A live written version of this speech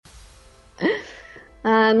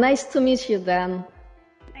Nice to meet you, Dan.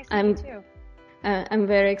 Nice to meet you I'm too. I'm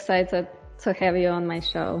very excited to have you on my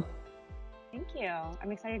show. Thank you.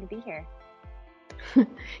 I'm excited to be here.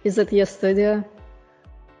 Is it your studio?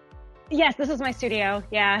 Yes, this is my studio.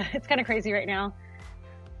 Yeah, it's kind of crazy right now.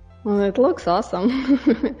 Well, it looks awesome.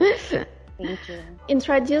 Thank you.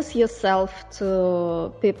 Introduce yourself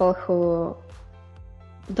to people who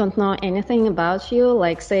don't know anything about you,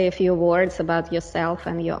 like say a few words about yourself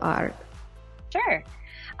and your art. Sure.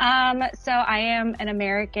 So I am an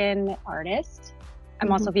American artist.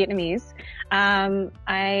 I'm also Vietnamese.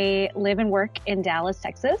 I live and work in Dallas,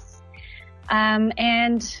 Texas.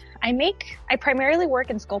 And I primarily work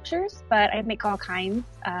in sculptures, but I make all kinds,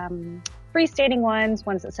 freestanding ones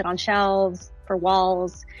that sit on shelves for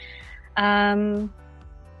walls.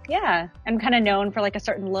 Yeah, I'm kind of known for like a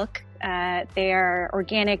certain look. They are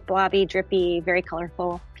organic, blobby, drippy, very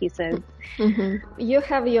colorful pieces. You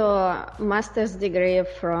have your master's degree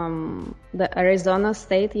from the Arizona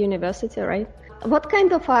State University, right? What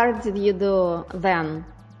kind of art did you do then?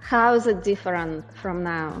 How is it different from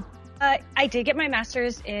now? I did get my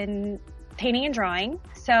master's in painting and drawing.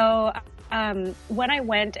 So when I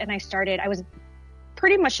went and I started, I was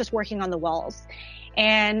pretty much just working on the walls.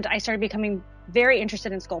 And I started becoming very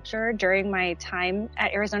interested in sculpture during my time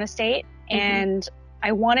at Arizona State. And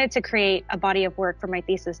I wanted to create a body of work for my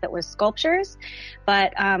thesis that was sculptures,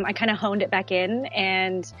 but I kind of honed it back in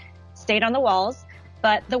and stayed on the walls.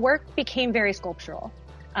 But the work became very sculptural.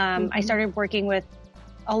 I started working with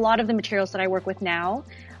a lot of the materials that I work with now,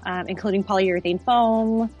 including polyurethane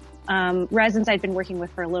foam, resins I'd been working with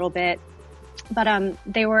for a little bit. But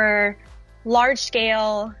they were large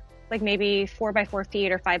scale, like maybe 4 by 4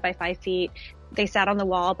 feet or 5 by 5 feet. They sat on the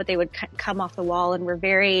wall, but they would come off the wall and were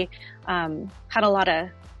very, had a lot of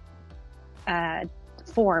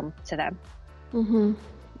form to them.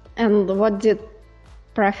 And what did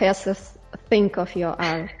professors think of your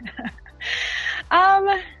art?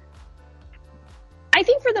 I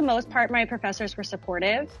think for the most part, my professors were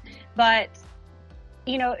supportive, but,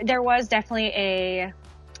 you know, there was definitely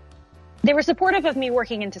they were supportive of me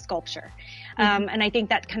working into sculpture. And I think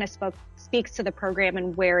that kind of speaks to the program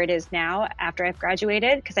and where it is now after I've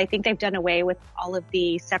graduated, because I think they've done away with all of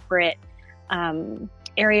the separate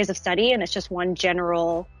areas of study, and it's just one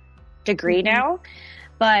general degree now.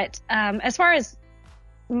 But as far as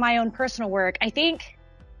my own personal work, I think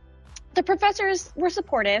the professors were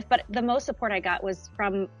supportive, but the most support I got was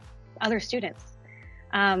from other students.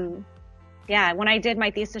 Yeah, when I did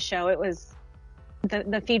my thesis show, it was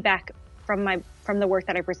the feedback from the work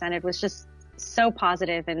that I presented was just so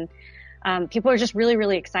positive, and people are just really,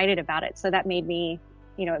 really excited about it. So that made me,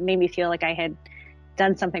 it made me feel like I had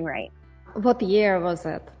done something right. What year was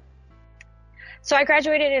it? So I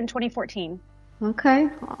graduated in 2014. Okay,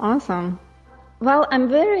 awesome. Well, I'm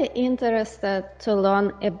very interested to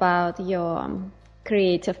learn about your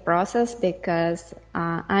creative process because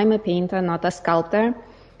I'm a painter, not a sculptor,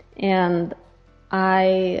 and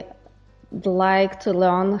I'd like to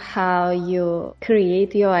learn how you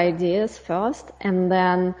create your ideas first, and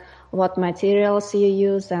then what materials you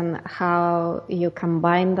use and how you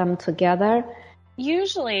combine them together.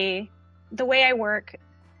 Usually, the way I work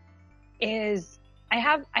is I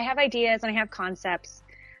have ideas and I have concepts,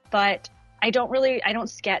 but I don't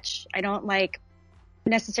sketch. I don't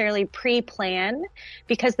necessarily pre-plan,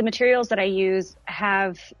 because the materials that I use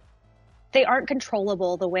they aren't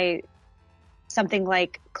controllable the way something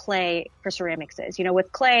like clay for ceramics is.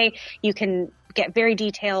 With clay, you can get very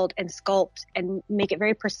detailed and sculpt and make it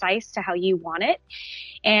very precise to how you want it.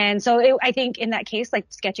 And so I think in that case,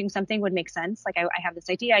 sketching something would make sense. I have this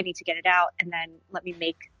idea, I need to get it out, and then let me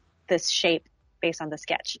make this shape based on the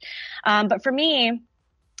sketch. But for me,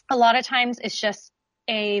 a lot of times it's just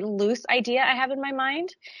a loose idea I have in my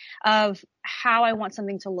mind of how I want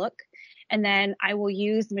something to look. And then I will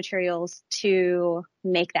use the materials to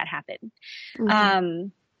make that happen.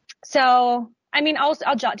 So, I mean,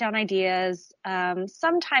 I'll jot down ideas,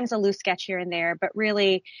 sometimes a loose sketch here and there, but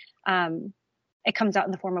really, it comes out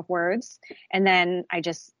in the form of words, and then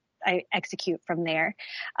I execute from there.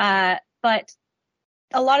 But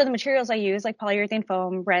a lot of the materials I use, like polyurethane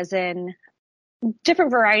foam, resin,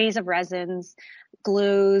 different varieties of resins,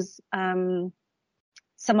 glues, some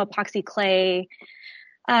epoxy clay,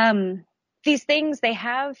 these things, they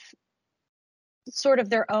have sort of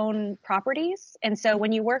their own properties. And so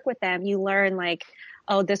when you work with them, you learn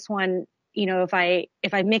oh, this one, if I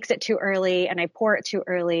mix it too early and I pour it too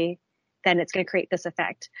early, then it's going to create this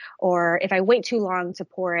effect. Or if I wait too long to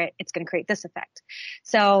pour it, it's going to create this effect.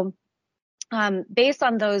 So, based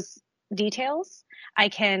on those details,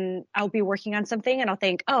 I'll be working on something and I'll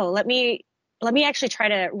think, oh, let me let me actually try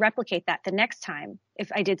to replicate that the next time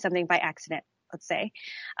if I did something by accident, let's say.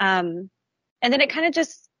 And then it kind of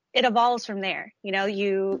just, it evolves from there. You know,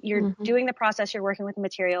 you're doing the process, you're working with the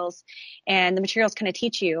materials, and the materials kind of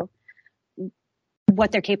teach you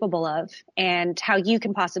what they're capable of and how you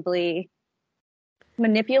can possibly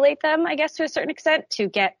manipulate them, I guess, to a certain extent to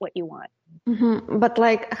get what you want. But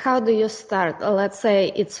like, how do you start? Let's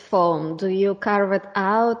say it's foam. Do you carve it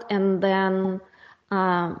out and then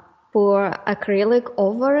pour acrylic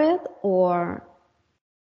over it, or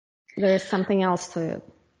there's something else to it?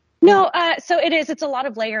 No, so it's a lot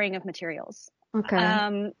of layering of materials.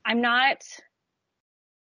 Okay.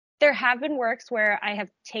 There have been works where I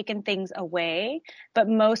have taken things away, but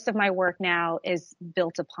most of my work now is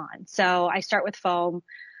built upon. So I start with foam.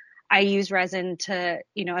 I use resin to,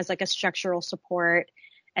 you know, as like a structural support,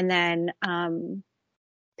 and then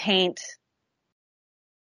paint,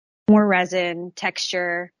 more resin,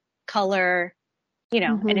 texture, color, you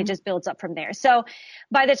know, and it just builds up from there. So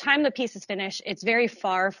by the time the piece is finished, it's very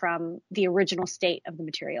far from the original state of the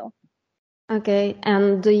material. Okay.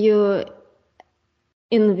 And do you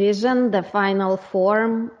envision the final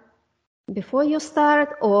form before you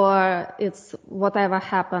start, or it's whatever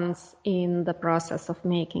happens in the process of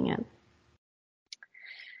making it?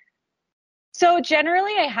 So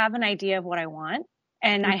generally I have an idea of what I want,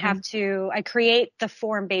 and I create the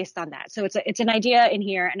form based on that. So it's an idea in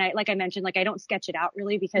here. And like I mentioned, like I don't sketch it out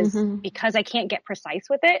really because I can't get precise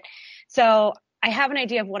with it. So I have an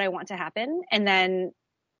idea of what I want to happen, and then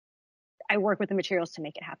I work with the materials to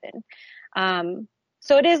make it happen.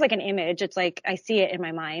 So it is like an image. It's like I see it in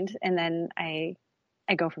my mind, and then I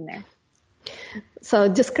go from there. So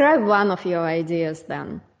describe one of your ideas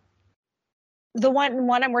then. The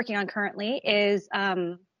one I'm working on currently is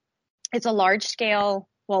it's a large scale,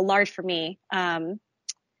 well, large for me.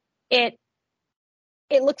 It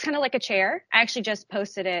looks kind of like a chair. I actually just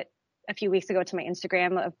posted it a few weeks ago to my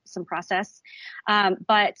Instagram of some process.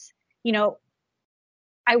 But you know,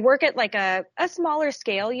 I work at like a smaller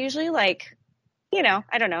scale, usually like, you know,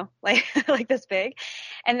 I don't know, like like this big.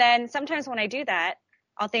 And then sometimes when I do that,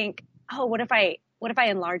 I'll think, oh, what if I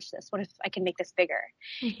enlarge this? What if I can make this bigger?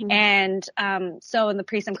 And so in the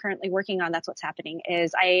piece I'm currently working on, that's what's happening.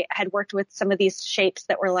 Is I had worked with some of these shapes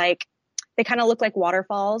that were like, they kind of look like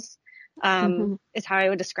waterfalls, is how I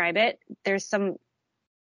would describe it.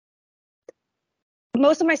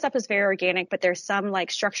 Most of my stuff is very organic, but there's some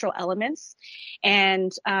like structural elements,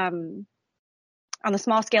 and on the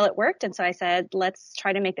small scale it worked. And so I said, let's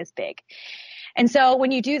try to make this big. And so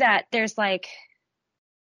when you do that, there's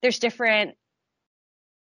different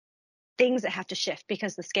things that have to shift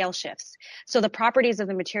because the scale shifts. So the properties of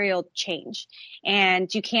the material change, and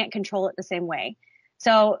you can't control it the same way.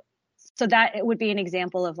 So that it would be an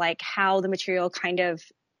example of like how the material kind of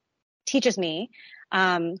teaches me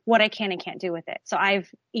what I can and can't do with it. So I've,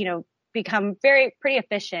 you know, become pretty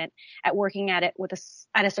efficient at working at it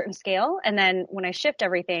at a certain scale. And then when I shift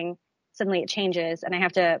everything, suddenly it changes, and I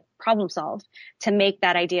have to problem solve to make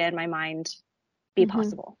that idea in my mind be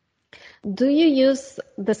possible. Do you use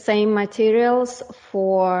the same materials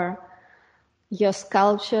for your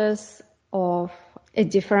sculptures of a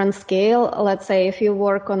different scale? Let's say if you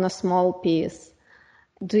work on a small piece,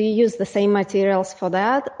 do you use the same materials for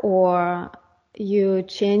that, or you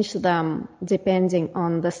change them depending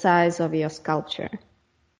on the size of your sculpture?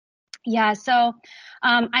 Yeah, so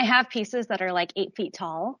I have pieces that are like 8 feet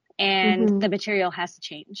tall, and the material has to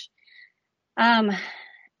change.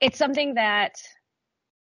 It's something that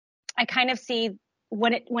I kind of see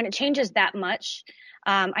when it changes that much.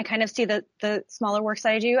 I kind of see the smaller works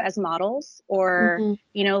that I do as models, or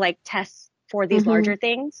you know, like tests for these larger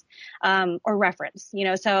things, or reference. You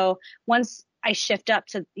know, so once I shift up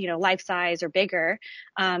to, you know, life size or bigger,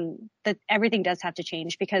 that everything does have to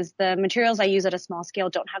change because the materials I use at a small scale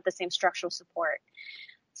don't have the same structural support.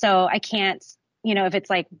 So I can't, you know, if it's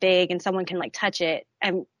like big and someone can like touch it,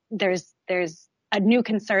 and there's a new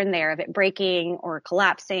concern there of it breaking or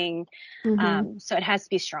collapsing. So it has to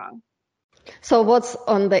be strong. So what's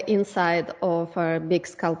on the inside of a big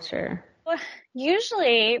sculpture? Well,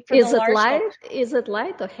 usually for Is it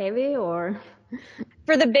light or heavy, or?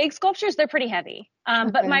 For the big sculptures, they're pretty heavy.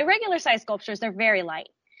 But my regular size sculptures, they're very light.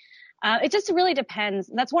 It just really depends.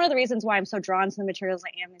 That's one of the reasons why I'm so drawn to the materials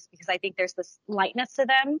I am, is because I think there's this lightness to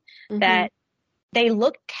them that they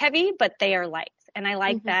look heavy, but they are light. And I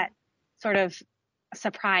like that sort of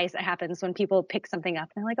surprise that happens when people pick something up.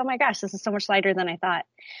 And they're like, oh my gosh, this is so much lighter than I thought.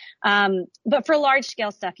 But for large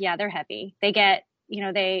scale stuff, yeah, they're heavy. They get, you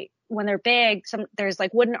know, when they're big, there's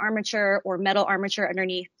like wooden armature or metal armature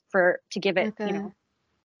underneath to give it, you know,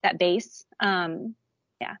 that base.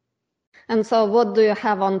 Yeah. And so what do you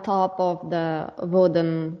have on top of the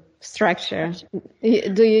wooden structure?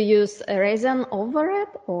 Do you use a resin over it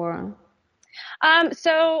or?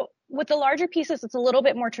 So with the larger pieces, it's a little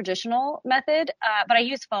bit more traditional method, but I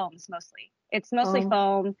use foams mostly. It's mostly Oh,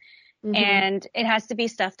 foam, mm-hmm, and it has to be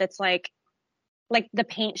stuff that's like the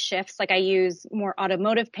paint shifts. Like I use more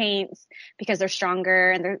automotive paints because they're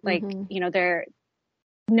stronger and they're like, mm-hmm, they're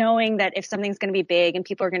knowing that if something's going to be big and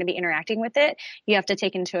people are going to be interacting with it, you have to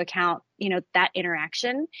take into account, that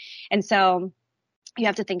interaction. And so you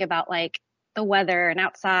have to think about like the weather and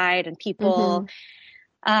outside and people.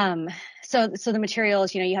 mm-hmm. Um, so the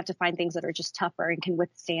materials, you have to find things that are just tougher and can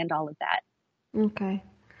withstand all of that. Okay.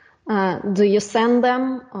 Do you sand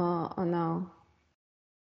them or no?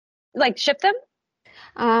 Like ship them?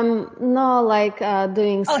 No, like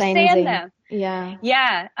doing Oh, sand sanding. them. Yeah,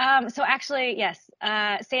 Yeah. So actually, yes,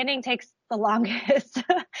 sanding takes the longest.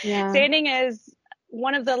 yeah. Sanding is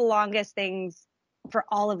one of the longest things for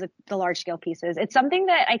all of the large scale pieces. It's something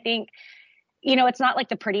that I think, it's not like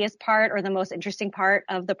the prettiest part or the most interesting part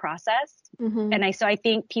of the process. Mm-hmm, So I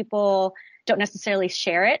think people don't necessarily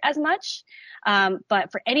share it as much.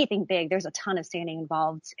 But for anything big, there's a ton of sanding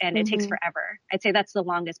involved and it takes mm-hmm, forever. I'd say that's the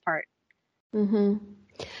longest part. mm-hmm.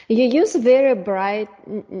 You use very bright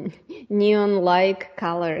neon-like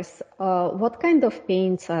colors. What kind of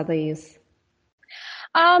paints are these?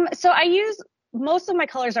 So I use most of my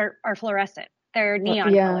colors are fluorescent. They're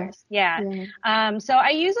neon Yeah, colors. Yeah. yeah. So I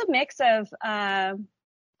use a mix of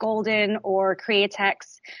golden or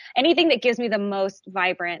Createx, anything that gives me the most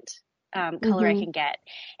vibrant color I Mm-hmm. can get.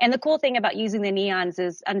 And the cool thing about using the neons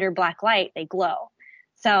is under black light, they glow.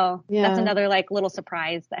 So that's Yeah. another like little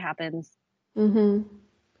surprise that happens. Mm-hmm.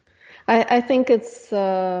 I think it's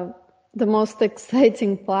the most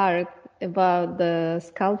exciting part about the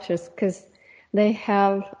sculptures because they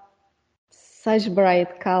have such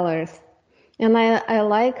bright colors. And I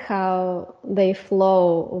like how they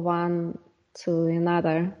flow one to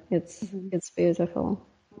another. Mhm. It's beautiful.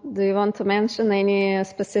 Do you want to mention any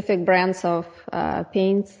specific brands of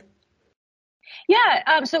paints?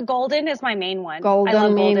 Yeah. So golden is my main one. I love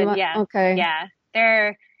Golden main golden. one? Yeah. Okay.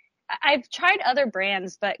 Yeah. I've tried other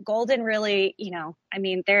brands, but golden really, I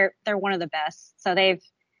mean, they're one of the best. So they've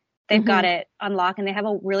got Mm-hmm. it unlocked and they have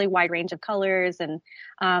a really wide range of colors. And,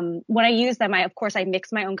 when I use them, of course, I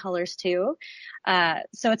mix my own colors too.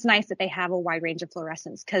 So it's nice that they have a wide range of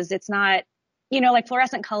fluorescence because it's not, like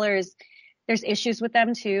fluorescent colors, there's issues with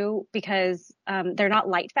them too because, they're not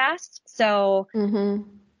light fast. So Mm-hmm.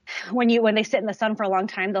 when they sit in the sun for a long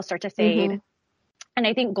time, they'll start to Mm-hmm. fade. And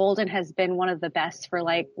I think golden has been one of the best for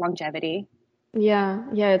like longevity. Yeah,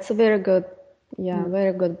 yeah, it's a very good, yeah, Mm.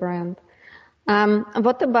 very good brand.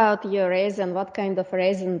 What about your resin? What kind of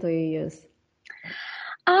resin do you use?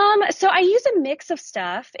 So I use a mix of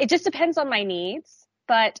stuff. It just depends on my needs.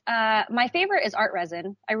 But my favorite is art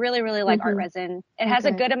resin. I really, really like art Mm-hmm. resin. It has a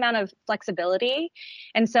Okay. good amount of flexibility.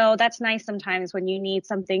 And so that's nice sometimes when you need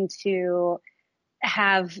something to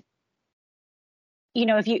have,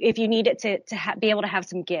 if you need it to be able to have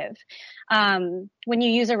some give. When you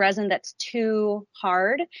use a resin that's too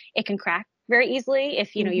hard, it can crack very easily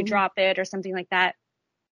if, you Mm-hmm. drop it or something like that.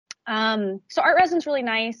 So art resin's really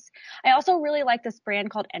nice. I also really like this brand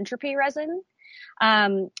called Entropy Resin.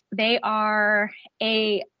 They are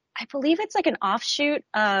I believe it's like an offshoot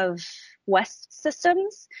of West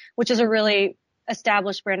Systems, which is a really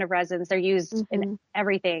established brand of resins. They're used in Mm-hmm.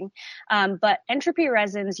 everything. But Entropy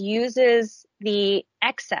Resins uses the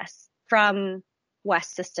excess from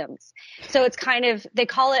West Systems. So it's they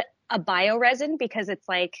call it a bioresin because it's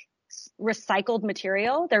like recycled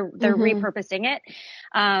material. They're Mm-hmm. repurposing it.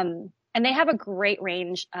 And they have a great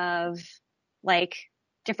range of like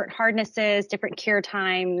different hardnesses, different cure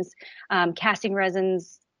times, casting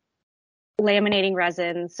resins, laminating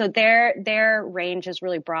resins. So their range is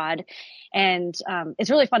really broad, and it's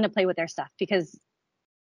really fun to play with their stuff because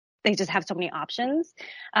they just have so many options.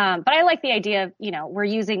 But I like the idea of we're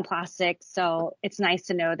using plastic, so it's nice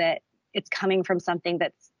to know that it's coming from something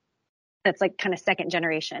that's like kind of second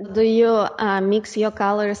generation. Do you mix your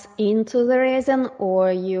colors into the resin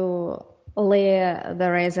or you layer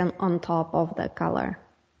the resin on top of the color?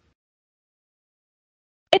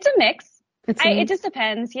 It's a mix. It's a It mix. just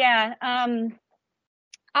depends. Yeah.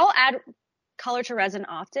 I'll add color to resin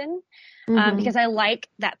often, Mm-hmm. because I like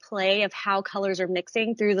that play of how colors are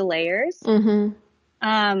mixing through the layers. Mm-hmm.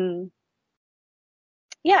 Um,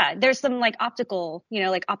 yeah, there's some like optical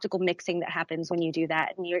mixing that happens when you do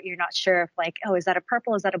that. And you're not sure if like, oh, is that a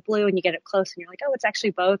purple? Is that a blue? And you get it close and you're like, oh, it's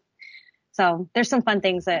actually both. So there's some fun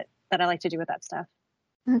things that I like to do with that stuff.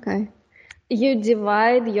 Okay. You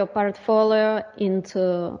divide your portfolio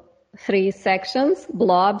into three sections: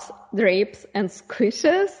 blobs, drapes, and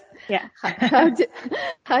squishes. Yeah.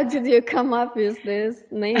 How did you come up with these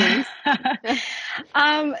names?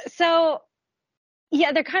 So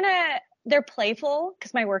yeah, they're playful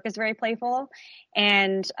because my work is very playful.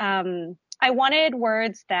 And, I wanted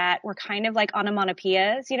words that were kind of like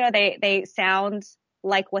onomatopoeias, they sound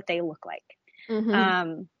like what they look like.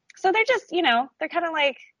 Mm-hmm. So they're just,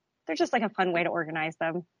 they're just like a fun way to organize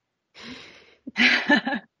them.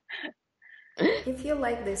 If you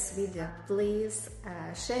like this video, please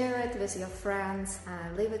share it with your friends,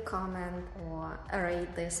 leave a comment, or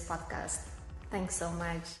rate this podcast. Thanks so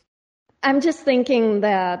much. I'm just thinking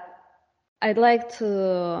that I'd like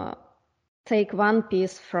to take one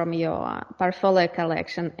piece from your portfolio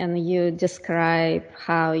collection and you describe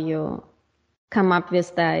how you come up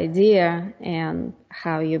with the idea and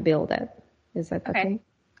how you build it. Is that okay?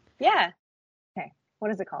 Yeah. Okay. What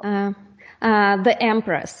is it called? The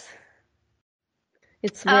Empress.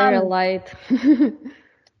 It's very light.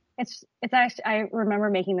 It's actually, I remember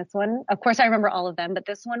making this one. Of course, I remember all of them, but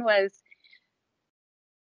this one was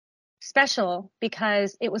special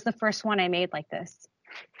because it was the first one I made like this.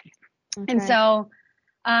 Okay. And so,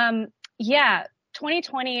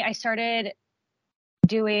 2020, I started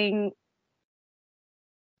doing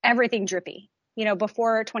everything drippy.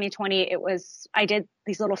 Before 2020, I did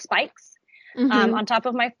these little spikes, on top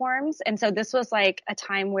of my forms. And so this was like a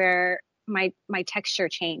time where my texture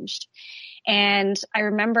changed. And I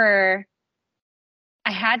remember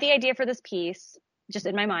I had the idea for this piece just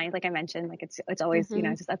in my mind, like I mentioned, like it's always,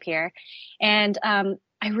 just up here. And,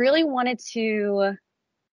 I really wanted to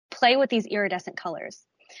play with these iridescent colors.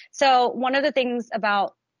 So one of the things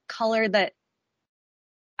about color that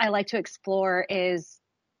I like to explore is,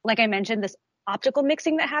 like I mentioned, this optical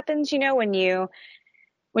mixing that happens, when you're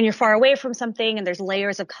far away from something and there's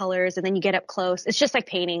layers of colors and then you get up close. It's just like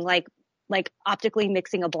painting, like optically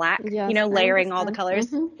mixing a black, yes, layering all the colors.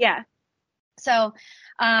 Mm-hmm. Yeah. So,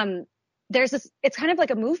 there's this, it's kind of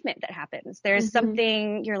like a movement that happens. There's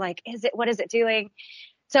something you're like, what is it doing?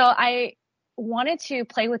 So I wanted to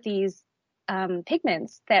play with these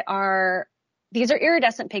pigments these are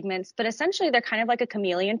iridescent pigments, but essentially they're kind of like a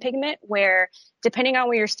chameleon pigment where depending on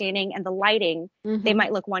where you're standing and the lighting, they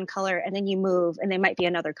might look one color and then you move and they might be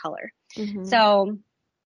another color. So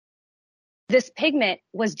this pigment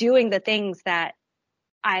was doing the things that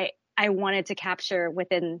I wanted to capture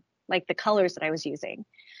within like the colors that I was using.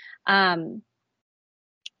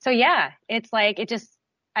 So yeah, it's like,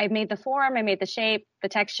 I made the form, I made the shape, the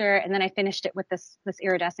texture, and then I finished it with this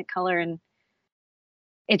iridescent color. And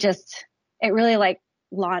it really like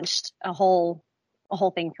launched a whole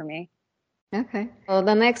thing for me. Okay. Well,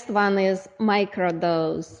 the next one is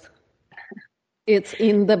microdose. It's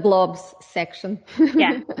in the blobs section.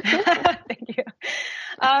 Yeah. Thank you.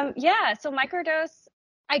 So microdose,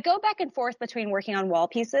 I go back and forth between working on wall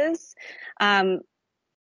pieces.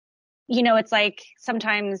 It's like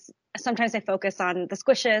sometimes I focus on the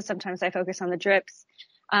squishes, sometimes I focus on the drips.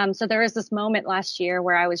 So there was this moment last year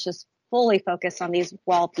where I was just fully focused on these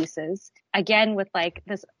wall pieces, again, with like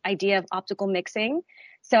this idea of optical mixing.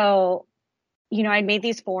 So, I made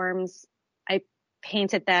these forms, I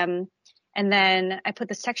painted them, and then I put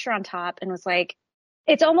this texture on top and was like,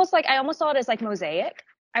 it's almost like, I almost saw it as like mosaic.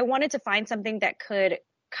 I wanted to find something that could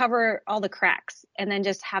cover all the cracks and then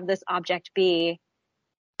just have this object be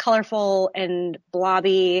colorful and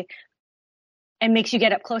blobby and makes you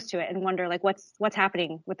get up close to it and wonder like what's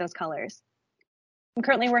happening with those colors. I'm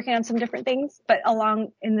currently working on some different things, but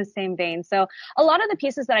along in the same vein. So a lot of the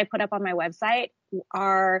pieces that I put up on my website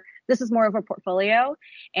this is more of a portfolio,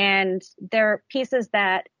 and they're pieces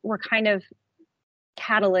that were kind of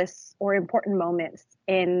catalysts or important moments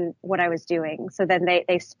in what I was doing. So then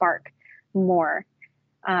they spark more,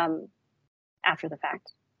 after the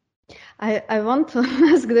fact. I want to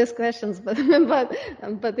ask these questions, but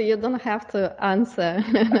you don't have to answer.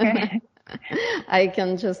 Okay. I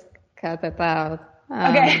can just cut it out.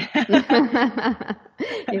 Okay.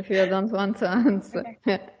 If you don't want to answer.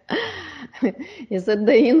 Okay. Is it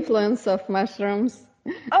the influence of mushrooms?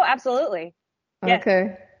 Oh, absolutely. Yes,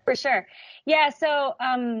 okay. For sure. Yeah. So,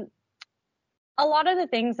 a lot of the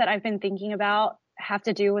things that I've been thinking about have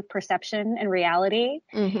to do with perception and reality.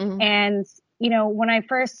 And,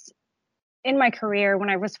 in my career, when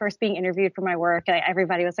I was first being interviewed for my work,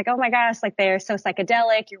 everybody was like, oh my gosh, like they're so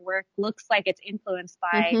psychedelic. Your work looks like it's influenced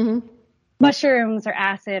by mushrooms or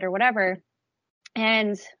acid or whatever.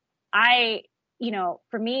 And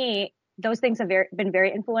for me, those things have been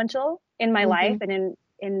very influential in my life and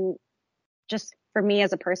in just for me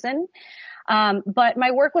as a person. But my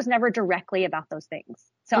work was never directly about those things.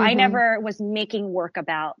 So I never was making work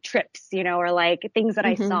about trips, or like things that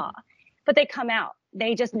I saw, but they come out.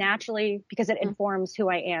 They just naturally, because it informs who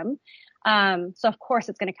I am. So of course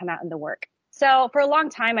it's going to come out in the work. So for a long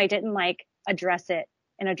time, I didn't like address it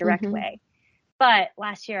in a direct way. But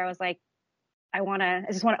last year I was like, I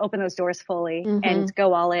just want to open those doors fully and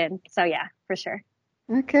go all in. So yeah, for sure.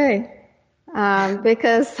 Okay.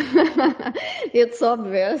 Because it's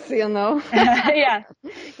obvious, Yeah.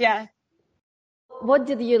 Yeah. What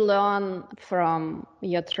did you learn from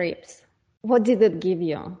your trips? What did it give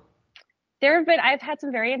you? I've had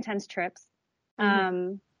some very intense trips.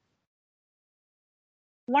 One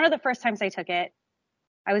of the first times I took it,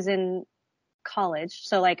 I was in college.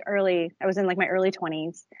 So I was in like my early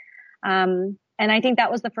 20s. And I think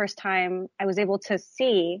that was the first time I was able to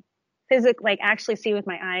actually see with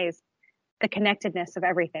my eyes the connectedness of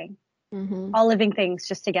everything, all living things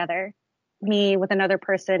just together. Me with another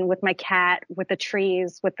person, with my cat, with the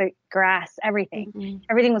trees, with the grass, everything.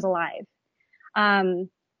 Everything was alive. And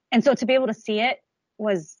so to be able to see it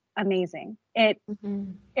was amazing. It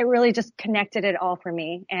really just connected it all for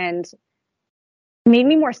me and made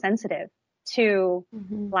me more sensitive to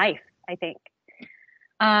life, I think.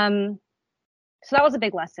 So that was a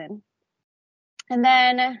big lesson. And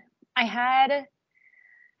then I had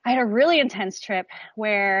a really intense trip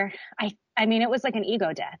where I mean, it was like an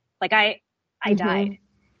ego death. Like I died.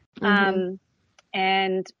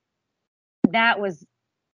 And that was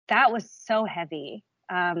so heavy.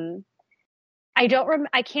 I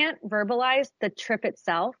can't verbalize the trip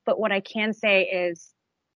itself, but what I can say is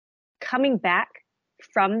coming back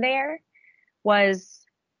from there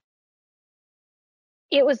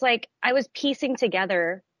it was like I was piecing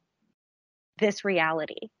together this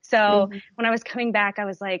reality. So when I was coming back, I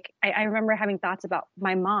was like, I remember having thoughts about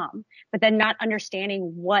my mom, but then not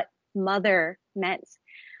understanding what mother meant,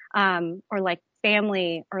 or like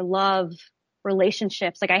family or love,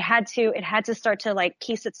 relationships. Like it had to start to like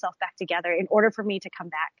piece itself back together in order for me to come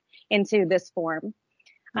back into this form,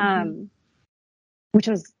 which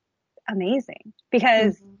was amazing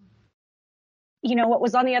because, what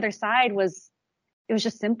was on the other side it was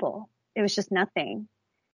just simple. It was just nothing,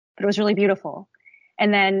 but it was really beautiful.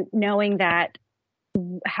 And then knowing that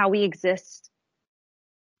how we exist,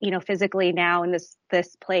 physically now in this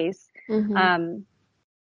place,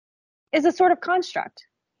 is a sort of construct,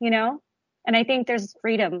 and I think there's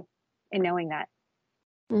freedom in knowing that.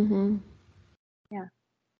 Yeah.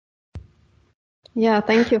 Yeah.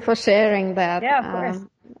 Thank you for sharing that. Yeah, of course.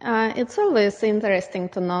 It's always interesting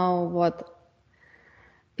to know what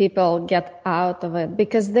people get out of it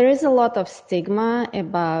because there is a lot of stigma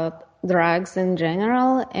about drugs in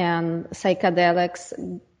general, and psychedelics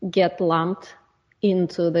get lumped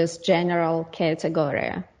into this general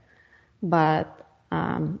category. But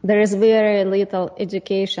there is very little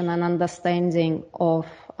education and understanding of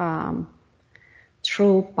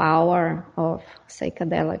true power of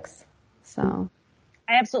psychedelics. So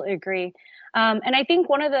I absolutely agree. And I think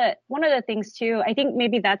one of the things too, I think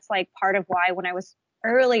maybe that's like part of why when I was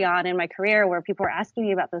early on in my career where people were asking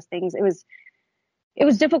me about those things, it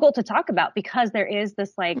was difficult to talk about because there is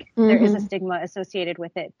this there is a stigma associated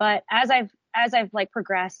with it. But as I've like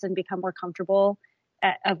progressed and become more comfortable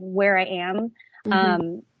of where I am,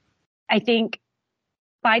 I think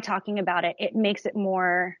by talking about it, it makes it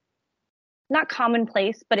more not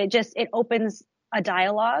commonplace, but it opens a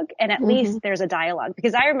dialogue, and at least there's a dialogue.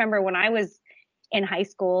 Because I remember when I was in high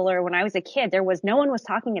school or when I was a kid, no one was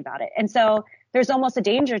talking about it. And so there's almost a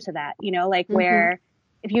danger to that, where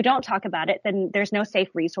if you don't talk about it, then there's no safe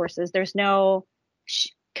resources. There's no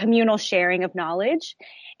communal sharing of knowledge,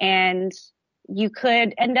 and you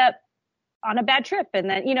could end up on a bad trip and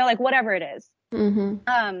then, whatever it is.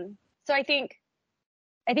 So I think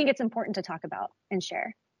it's important to talk about and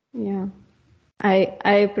share. Yeah.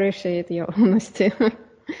 I appreciate your honesty.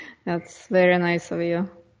 That's very nice of you.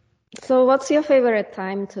 So what's your favorite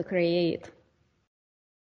time to create?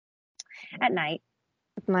 At night.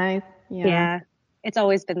 At night? Yeah. It's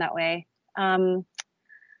always been that way.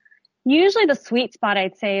 Usually the sweet spot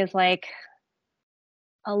I'd say is like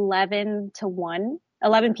 11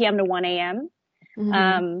 p.m. to 1 a.m.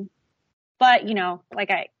 But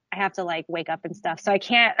I have to like wake up and stuff. So I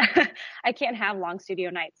can't have long studio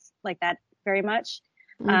nights like that very much.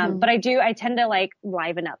 But I tend to like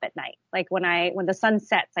liven up at night. Like when the sun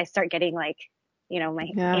sets, I start getting like,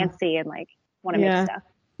 antsy and like want to make stuff.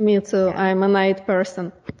 Me too. Yeah. I'm a night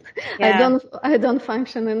person. Yeah. I don't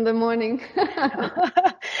function in the morning.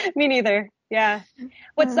 Me neither. Yeah.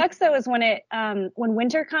 What sucks though is when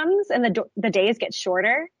winter comes and the days get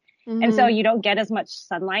shorter, and so you don't get as much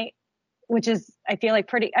sunlight which is, I feel like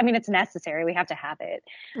I mean, it's necessary. We have to have it.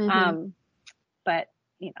 But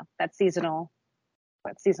that's seasonal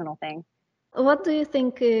thing. What do you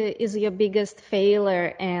think is your biggest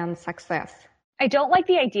failure and success? I don't like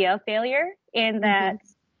the idea of failure in that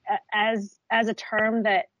as a term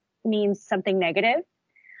that means something negative.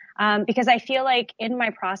 Because I feel like in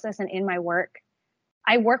my process and in my work,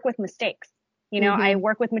 I work with mistakes. I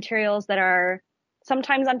work with materials that are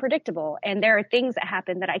sometimes unpredictable, and there are things that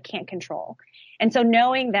happen that I can't control. And so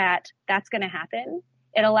knowing that that's going to happen,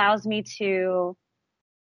 it allows me to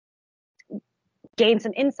gain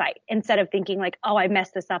some insight instead of thinking like, oh, I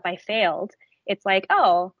messed this up, I failed. It's like,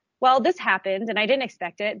 oh, well, this happened and I didn't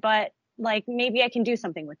expect it, but like maybe I can do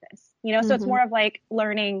something with this, so it's more of like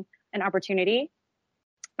learning an opportunity.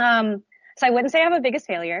 So I wouldn't say I have a biggest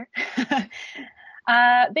failure.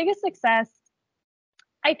 Biggest success,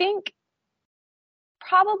 I think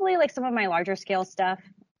probably like some of my larger scale stuff.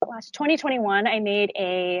 Last 2021, I made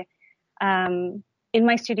in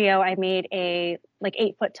my studio, I made a like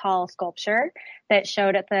 8-foot tall sculpture that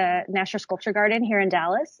showed at the National Sculpture Garden here in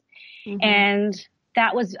Dallas. And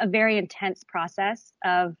that was a very intense process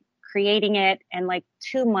of creating it, and like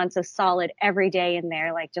 2 months of solid every day in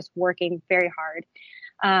there, like just working very hard.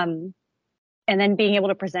 And then being able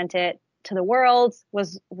to present it to the world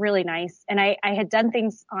was really nice. And I had done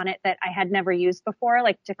things on it that I had never used before,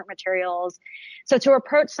 like different materials. So to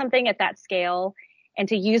approach something at that scale and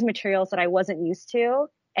to use materials that I wasn't used to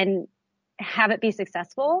and have it be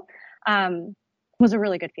successful, was a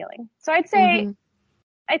really good feeling. So I'd say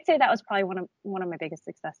that was probably one of my biggest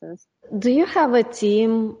successes. Do you have a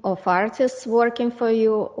team of artists working for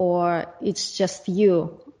you, or it's just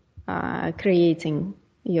you creating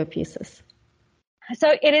your pieces? So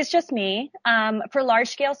it is just me. For large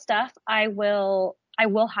scale stuff, I will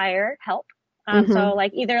hire help. So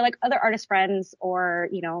like either like other artist friends or,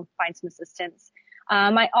 find some assistants.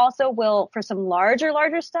 I also will, for some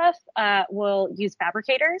larger stuff, will use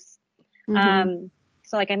fabricators.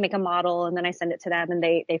 So like I make a model and then I send it to them and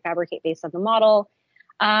they fabricate based on the model.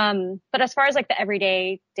 But as far as like the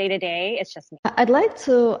everyday day-to-day, it's just me. I'd like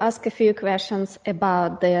to ask a few questions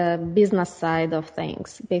about the business side of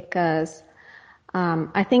things, because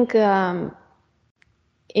I think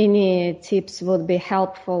any tips would be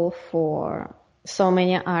helpful for so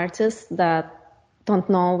many artists that don't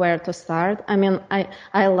know where to start. I mean,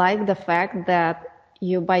 I like the fact that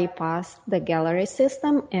you bypass the gallery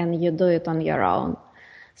system and you do it on your own.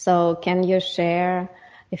 So can you share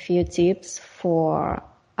a few tips for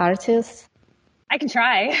artists? I can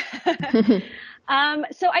try.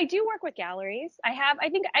 So I do work with galleries. I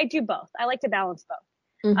think I do both. I like to balance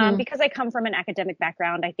both. Because I come from an academic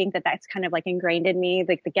background, I think that that's kind of like ingrained in me,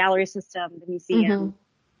 like the gallery system, the museum,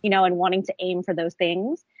 and wanting to aim for those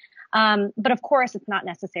things. But of course, it's not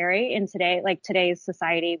necessary in today's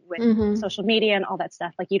society with social media and all that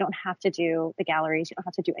stuff. Like you don't have to do the galleries. You don't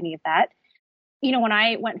have to do any of that. When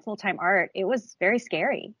I went full-time art, it was very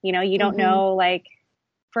scary. You don't know, like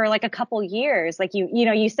for like a couple years, like you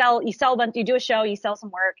do a show, you sell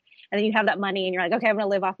some work, and then you have that money and you're like, okay, I'm going to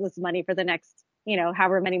live off of this money for the next,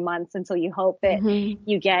 however many months until you hope that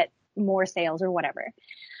you get more sales or whatever.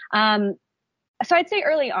 So I'd say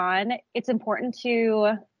early on, it's important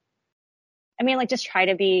to, just try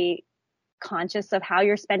to be conscious of how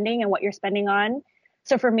you're spending and what you're spending on.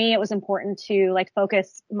 So for me, it was important to like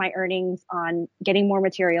focus my earnings on getting more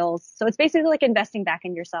materials. So it's basically like investing back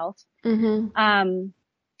in yourself.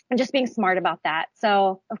 And just being smart about that.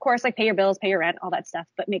 So of course, like pay your bills, pay your rent, all that stuff,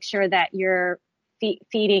 but make sure that you're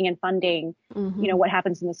feeding and funding, what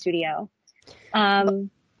happens in the studio.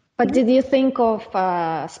 But did you think of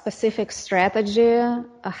a specific strategy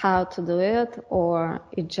how to do it, or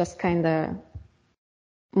it just kind of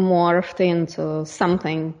morphed into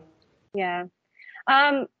something? Yeah.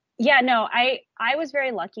 No, I was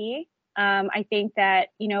very lucky. I think that,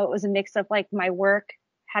 it was a mix of like my work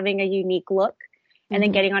having a unique look and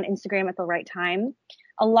then getting on Instagram at the right time.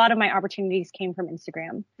 A lot of my opportunities came from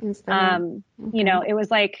Instagram. It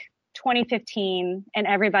was like 2015 and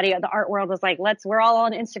everybody at the art world was like, we're all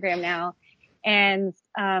on Instagram now. And,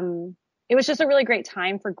 it was just a really great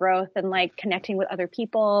time for growth and like connecting with other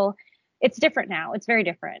people. It's different now. It's very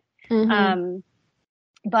different.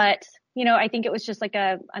 But, I think it was just like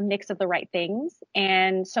a mix of the right things.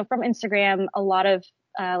 And so from Instagram, a lot of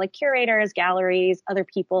like curators, galleries, other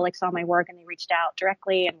people like saw my work and they reached out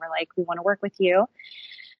directly and were like, we want to work with you.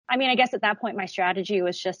 I guess at that point, my strategy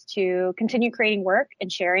was just to continue creating work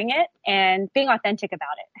and sharing it and being authentic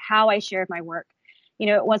about it, how I shared my work.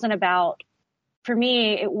 It wasn't about, for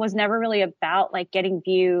me, it was never really about like getting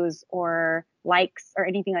views or likes or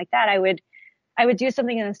anything like that. I would I would do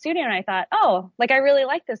something in the studio and I thought, oh, like I really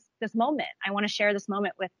like this moment. I want to share this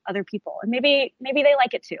moment with other people, and maybe they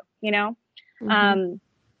like it too, you know? Mm-hmm.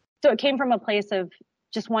 So it came from a place of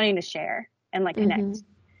just wanting to share and like connect.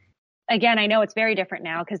 Mm-hmm. Again, I know it's very different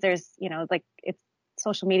now because there's, you know, like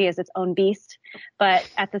social media is its own beast, but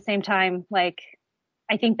at the same time, like,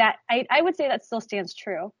 I think that I would say that still stands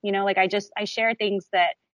true. You know, like I share things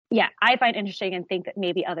that, yeah, I find interesting and think that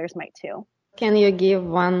maybe others might too. Can you give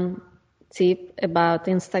one tip about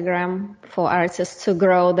Instagram for artists to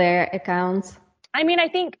grow their accounts? I mean, I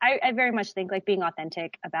very much think like being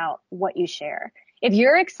authentic about what you share. If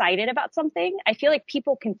you're excited about something, I feel like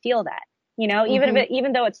people can feel that, you know,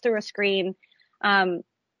 even though it's through a screen.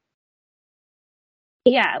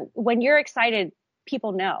 Yeah, when you're excited,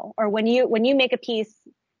 people know. Or when you make a piece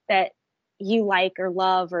that you like or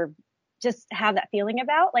love or just have that feeling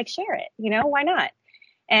about, like, share it, you know, why not?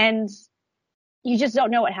 And you just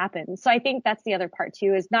don't know what happens. So I think that's the other part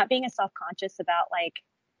too, is not being as self-conscious about like,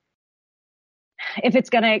 if it's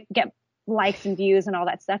going to get likes and views and all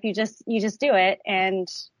that stuff. You just do it, and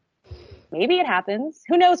maybe it happens.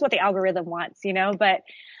 Who knows what the algorithm wants, you know, but,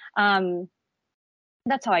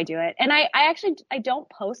 that's how I do it. And I don't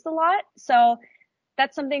post a lot. So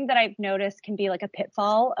that's something that I've noticed can be like a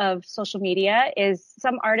pitfall of social media, is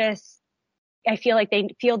some artists, I feel like they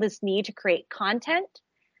feel this need to create content,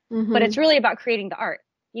 but it's really about creating the art.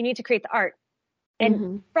 You need to create the art.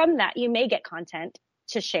 And from that, you may get content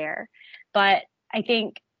to share. But I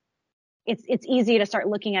think it's easy to start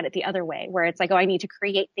looking at it the other way, where it's like, oh, I need to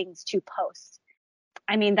create things to post.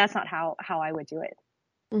 I mean, that's not how I would do it.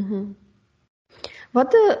 Mm-hmm.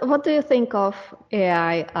 What do you think of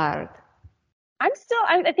AI art? I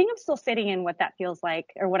think I'm still sitting in what that feels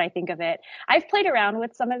like, or what I think of it. I've played around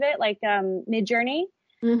with some of it, like Midjourney,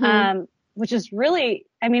 which is really,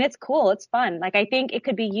 I mean, it's cool. It's fun. Like, I think it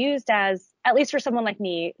could be used as, at least for someone like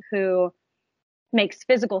me who makes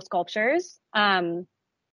physical sculptures,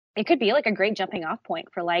 it could be like a great jumping off point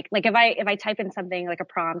for like if I type in something like a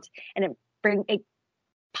prompt and it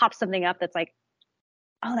pops something up that's like,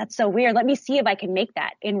 oh, that's so weird. Let me see if I can make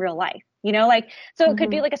that in real life, you know, like, so it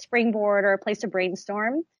could be like a springboard or a place to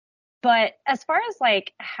brainstorm. But as far as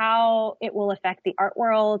like how it will affect the art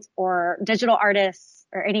world or digital artists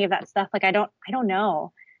or any of that stuff, like, I don't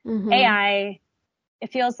know. AI,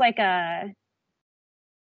 it feels like it's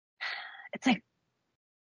like,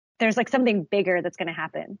 there's like something bigger that's going to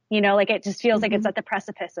happen, you know, like it just feels like it's at the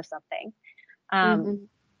precipice of something. I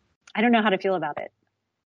don't know how to feel about it.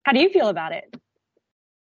 How do you feel about it?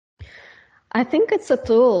 I think it's a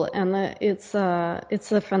tool, and it's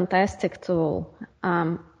a fantastic tool.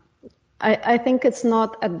 I think it's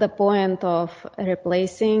not at the point of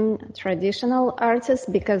replacing traditional artists,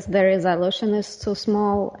 because the resolution is too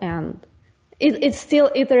small, and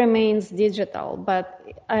it remains digital. But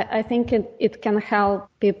I think it can help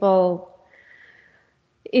people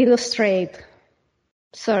illustrate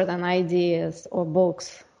certain ideas or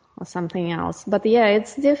books or something else. But yeah,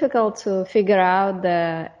 it's difficult to figure out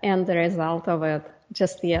the end result of it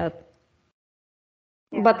just yet.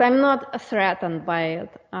 Yeah. But I'm not threatened by it.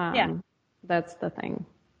 That's the thing.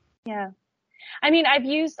 Yeah. I mean, I've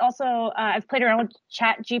played around with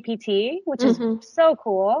ChatGPT, which is so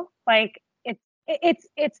cool. Like,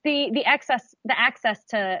 it's the access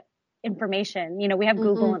to information. You know, we have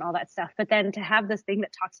Google and all that stuff, but then to have this thing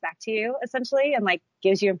that talks back to you essentially and like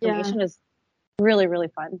gives you information is really, really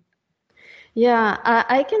fun. Yeah,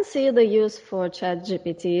 I can see the use for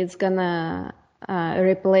ChatGPT. It's gonna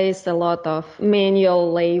replace a lot of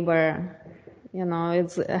manual labor. You know,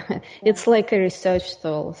 it's like a research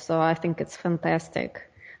tool. So I think it's fantastic.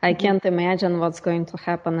 I can't imagine what's going to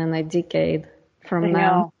happen in a decade from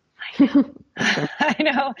now. I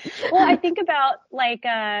know. Well, I think about like,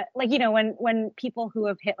 you know, when people who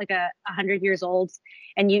have hit like 100 years old,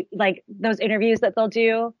 and you like those interviews that they'll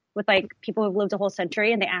do with like people who've lived a whole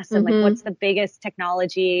century, and they ask them like, what's the biggest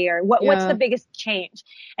technology, or what's the biggest change?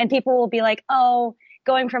 And people will be like, oh,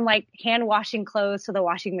 going from like hand washing clothes to the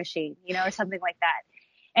washing machine, you know, or something like that.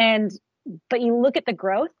 But you look at the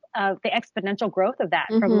growth of the exponential growth of that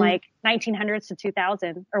from like 1900s to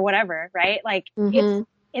 2000 or whatever, right? Like it's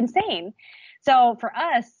insane. So for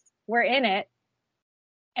us, we're in it.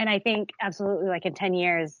 And I think absolutely like in 10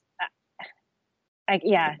 years, I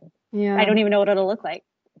don't even know what it'll look like.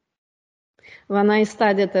 When I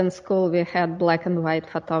studied in school, we had black and white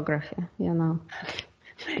photography, you know.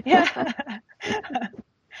 Yeah.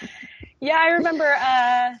 Yeah, I remember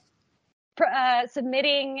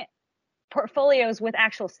submitting portfolios with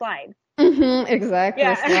actual slides.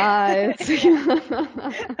 Exactly, slides.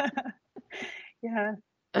 Yeah.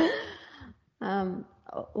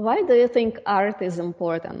 Why do you think art is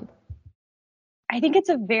important? I think it's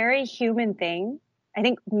a very human thing. I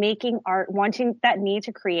think making art, wanting that need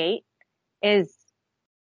to create is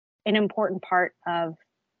an important part of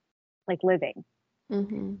like living.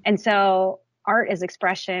 Mm-hmm. And so art is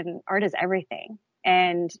expression, art is everything.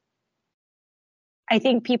 And I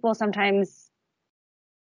think people sometimes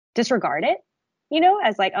disregard it,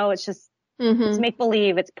 as like, oh, it's just, it's make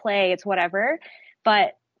believe, it's play, it's whatever.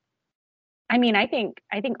 But I mean, I think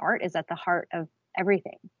art is at the heart of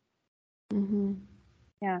everything. Mm-hmm.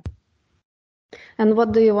 Yeah. And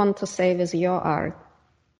what do you want to say with your art?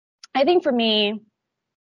 I think for me,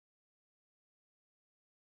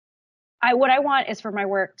 what I want is for my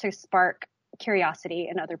work to spark curiosity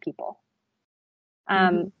in other people.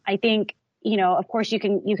 I think, of course you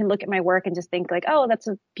can look at my work and just think like, oh, that's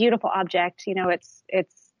a beautiful object. It's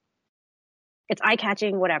eye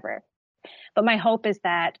catching, whatever. But my hope is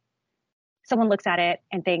that someone looks at it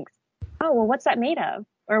and thinks, oh, well, what's that made of?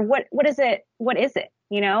 Or what is it? What is it?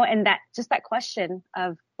 And that just that question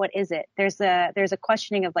of what is it? There's a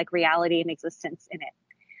questioning of like reality and existence in it.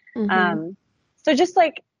 So just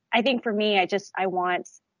like, I think for me, I want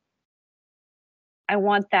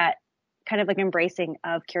that kind of like embracing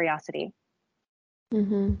of curiosity.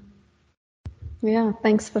 Mm-hmm. Yeah,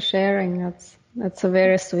 thanks for sharing. That's a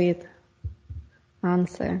very sweet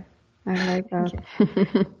answer. I like that.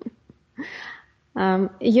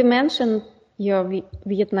 You mentioned you're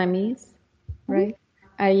Vietnamese, right?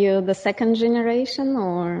 Are you the second generation,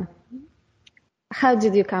 or how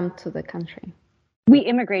did you come to the country? We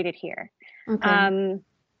immigrated here. Okay.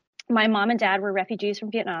 My mom and dad were refugees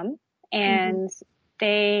from Vietnam, and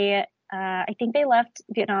they, I think they left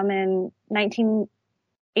Vietnam in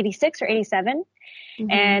 1986 or 87.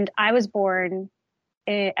 And I was born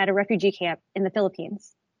at a refugee camp in the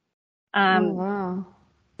Philippines. Oh, wow.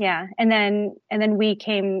 Yeah. And then we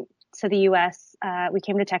came to the US. We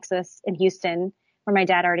came to Texas in Houston, where my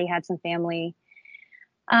dad already had some family.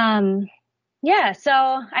 Yeah. So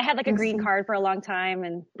I had like a green card for a long time,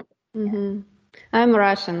 and I'm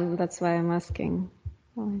Russian. That's why I'm asking.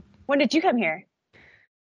 When did you come here?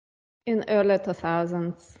 In early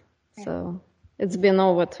 2000s. So it's been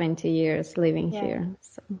over 20 years living here.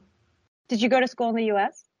 So. Did you go to school in the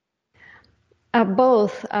U.S.?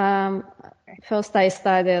 Both. First I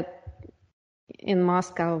studied in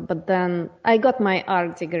Moscow, but then I got my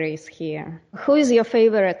art degrees here. Who is your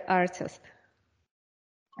favorite artist?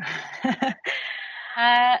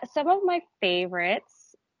 Some of my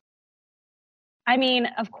favorites. I mean,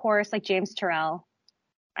 of course, like James Turrell.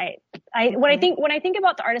 When I think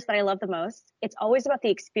about the artists that I love the most, it's always about the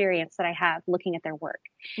experience that I have looking at their work.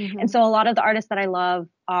 And so a lot of the artists that I love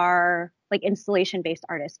are like installation-based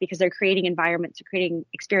artists because they're creating environments, they're creating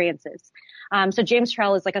experiences. So James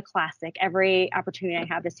Turrell is like a classic. Every opportunity I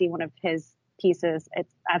have to see one of his pieces,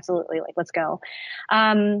 it's absolutely like, let's go.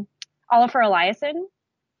 Oliver Eliasson,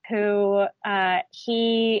 who I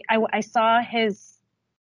saw his,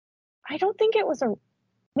 I don't think it was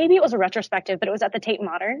maybe it was a retrospective, but it was at the Tate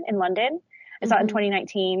Modern in London. I saw it in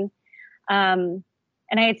 2019. And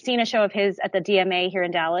I had seen a show of his at the DMA here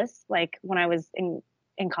in Dallas, like when I was in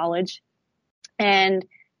college. And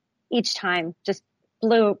each time just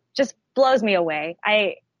blows me away.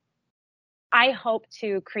 I hope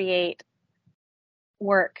to create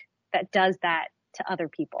work that does that to other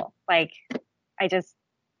people. Like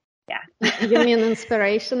yeah. You mean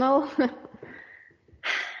inspirational?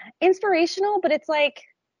 Inspirational, but it's like,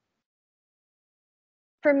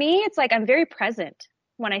 for me, it's like I'm very present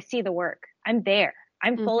when I see the work. I'm there.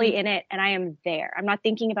 I'm fully in it, and I am there. I'm not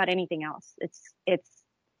thinking about anything else. It's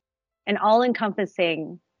an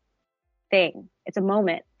all-encompassing thing. It's a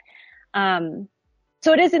moment.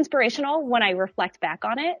 So it is inspirational when I reflect back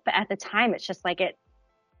on it, but at the time, it's just like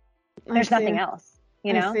there's nothing else,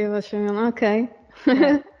 I see what you mean. Okay.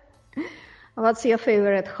 Yeah. What's your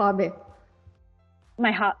favorite hobby?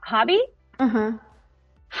 My hobby?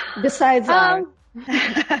 Besides art.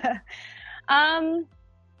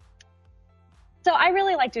 So I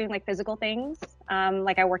really like doing like physical things.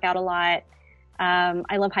 Like I work out a lot.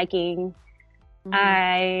 I love hiking.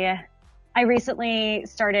 I recently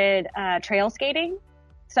started trail skating.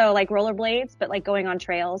 So like rollerblades, but like going on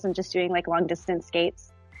trails and just doing like long distance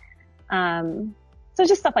skates. So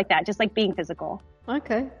just stuff like that, just like being physical.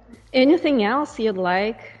 Okay. Anything else you'd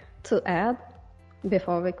like to add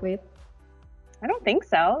before we quit? I don't think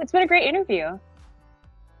so. It's been a great interview.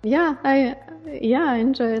 Yeah, I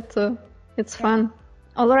enjoy it too. It's fun.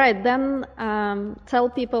 All right, then tell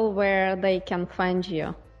people where they can find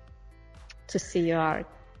you to see your art.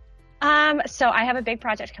 So I have a big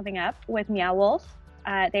project coming up with Meow Wolf.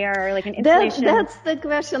 They are like an installation. That's the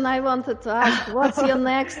question I wanted to ask. What's your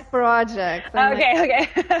next project? Okay.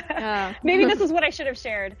 Maybe this is what I should have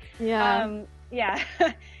shared. Yeah. Yeah.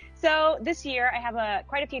 So this year I have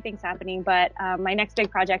quite a few things happening, but my next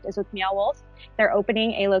big project is with Meow Wolf. They're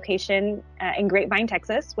opening a location in Grapevine,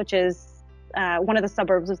 Texas, which is one of the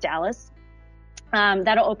suburbs of Dallas.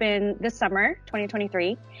 That'll open this summer,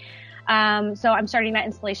 2023. So I'm starting that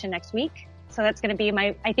installation next week. So that's going to be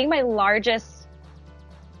my largest.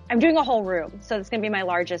 I'm doing a whole room, so it's going to be my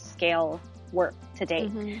largest scale work to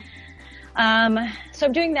date. Mm-hmm. So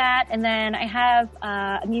I'm doing that, and then I have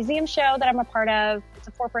a museum show that I'm a part of. It's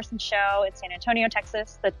a 4-person show in San Antonio,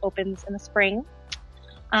 Texas, that opens in the spring.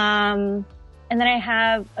 And then I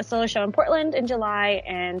have a solo show in Portland in July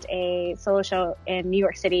and a solo show in New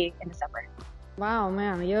York City in December. Wow,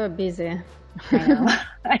 man, you're busy.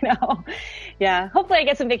 I know. Yeah, hopefully I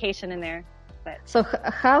get some vacation in there. But. So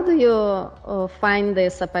how do you find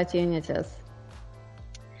these opportunities?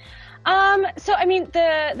 So I mean,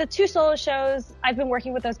 the 2 solo shows, I've been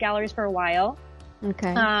working with those galleries for a while.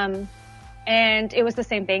 Okay. And it was the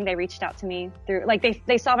same thing. They reached out to me through, like,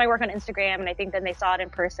 they saw my work on Instagram, and I think then they saw it in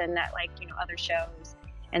person at, like, you know, other shows,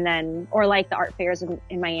 and then, or like the art fairs in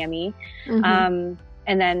Miami. Mm-hmm.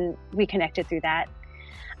 And then we connected through that.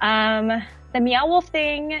 The Meow Wolf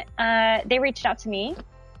thing, they reached out to me.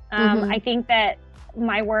 I think that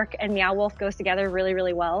my work and Meow Wolf goes together really,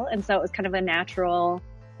 really well. And so it was kind of a natural,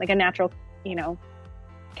 you know,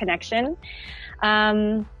 connection.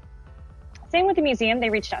 Same with the museum. They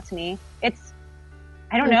reached out to me.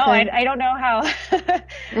 I don't know. I don't know how, I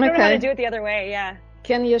don't know how to do it the other way. Yeah.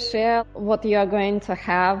 Can you share what you are going to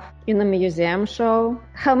have in the museum show?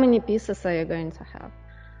 How many pieces are you going to have?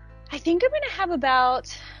 I think I'm going to have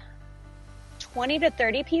about 20 to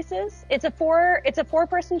 30 pieces. It's a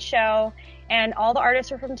 4-person show, and all the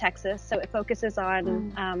artists are from Texas, so it focuses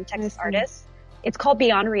on Texas artists. It's called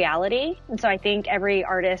Beyond Reality, and so I think every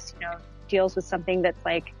artist, you know, deals with something that's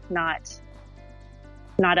like not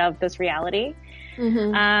of this reality.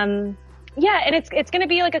 Mm-hmm. Yeah, and it's going to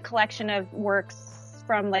be like a collection of works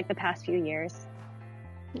from like the past few years.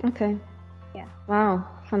 Okay. Yeah. Wow,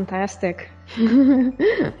 fantastic.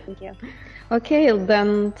 Thank you. Okay,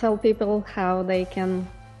 then tell people how they can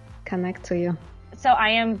connect to you. So I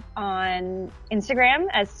am on Instagram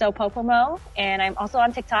as Sopopomo, and I'm also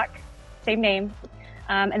on TikTok, same name.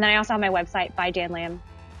 And then I also have my website,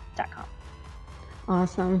 bydanlam.com.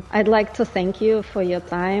 Awesome. I'd like to thank you for your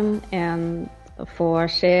time and for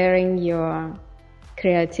sharing your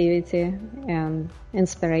creativity and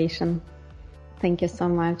inspiration. Thank you so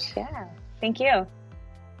much. Yeah, thank you.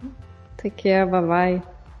 Take care. Bye-bye.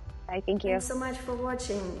 Bye, thank you. Thanks so much for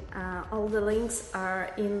watching. All the links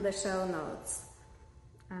are in the show notes.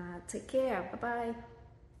 Take care. Bye-bye.